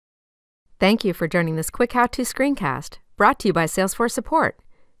Thank you for joining this quick how-to screencast brought to you by Salesforce Support.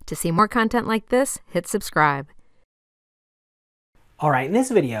 To see more content like this, hit subscribe. All right, in this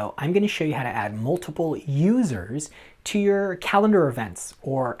video, I'm going to show you how to add multiple users to your calendar events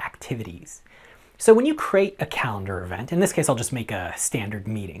or activities. So when you create a calendar event, in this case, I'll just make a standard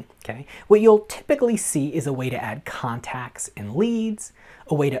meeting, okay? What you'll typically see is a way to add contacts and leads,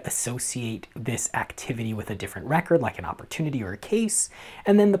 a way to associate this activity with a different record, like an opportunity or a case,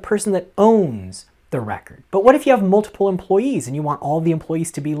 and then the person that owns the record. But what if you have multiple employees and you want all the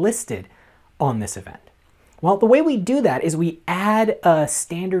employees to be listed on this event? Well, the way we do that is we add a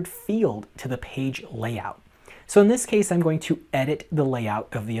standard field to the page layout. So in this case, I'm going to edit the layout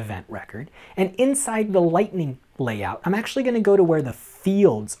of the event record. And inside the Lightning layout, I'm actually going to go to where the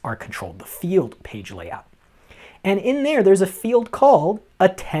fields are controlled, the field page layout. And in there, there's a field called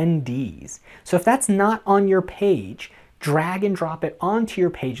Attendees. So if that's not on your page, drag and drop it onto your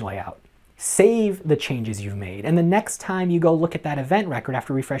page layout. Save the changes you've made. And the next time you go look at that event record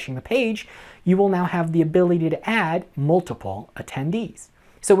after refreshing the page, you will now have the ability to add multiple attendees.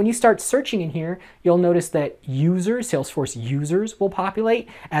 So when you start searching in here, you'll notice that users, Salesforce users will populate,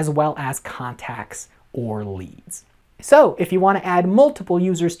 as well as contacts or leads. So if you want to add multiple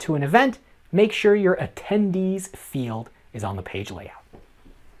users to an event, make sure your attendees field is on the page layout.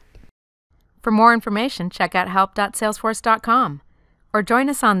 For more information, check out help.salesforce.com or join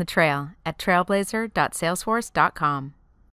us on the trail at trailblazer.salesforce.com.